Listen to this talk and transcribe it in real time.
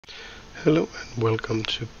Hello and welcome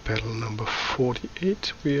to battle number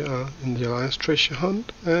 48. We are in the Allaince treasure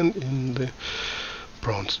hunt and in the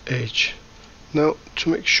Bronze Age. Now, to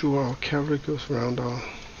make sure our cavalry goes around our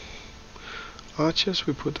archers,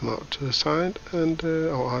 we put them out to the side and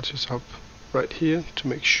our archers up right here to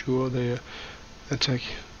make sure they attack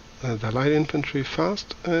the light infantry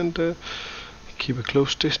fast and keep a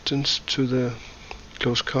close distance to the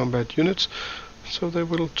close combat units, so they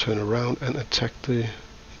will turn around and attack the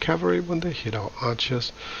cavalry when they hit our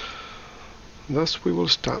archers. Thus we will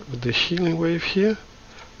start with the healing wave here,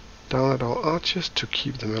 down at our archers to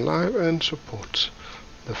keep them alive and support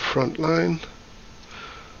the front line.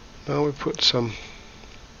 Now we put some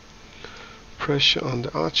pressure on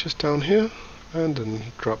the archers down here and then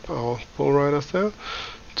drop our bull riders there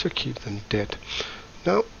to keep them dead.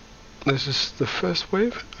 Now this is the first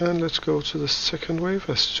wave, and let's go to the second wave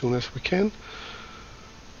as soon as we can.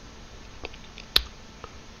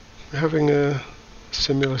 We're having a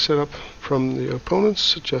similar setup from the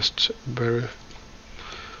opponents, just very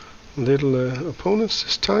little opponents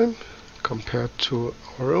this time compared to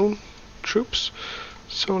our own troops.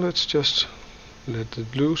 So let's just let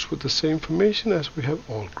it loose with the same formation as we have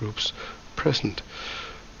all groups present.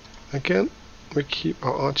 Again, we keep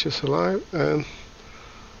our archers alive and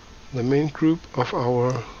the main group of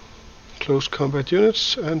our close combat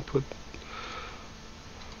units, and put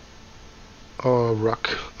our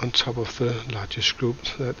rock on top of the largest group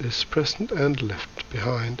that is present and left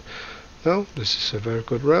behind. Now this is a very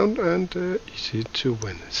good round and easy to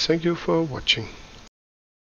win. Thank you for watching.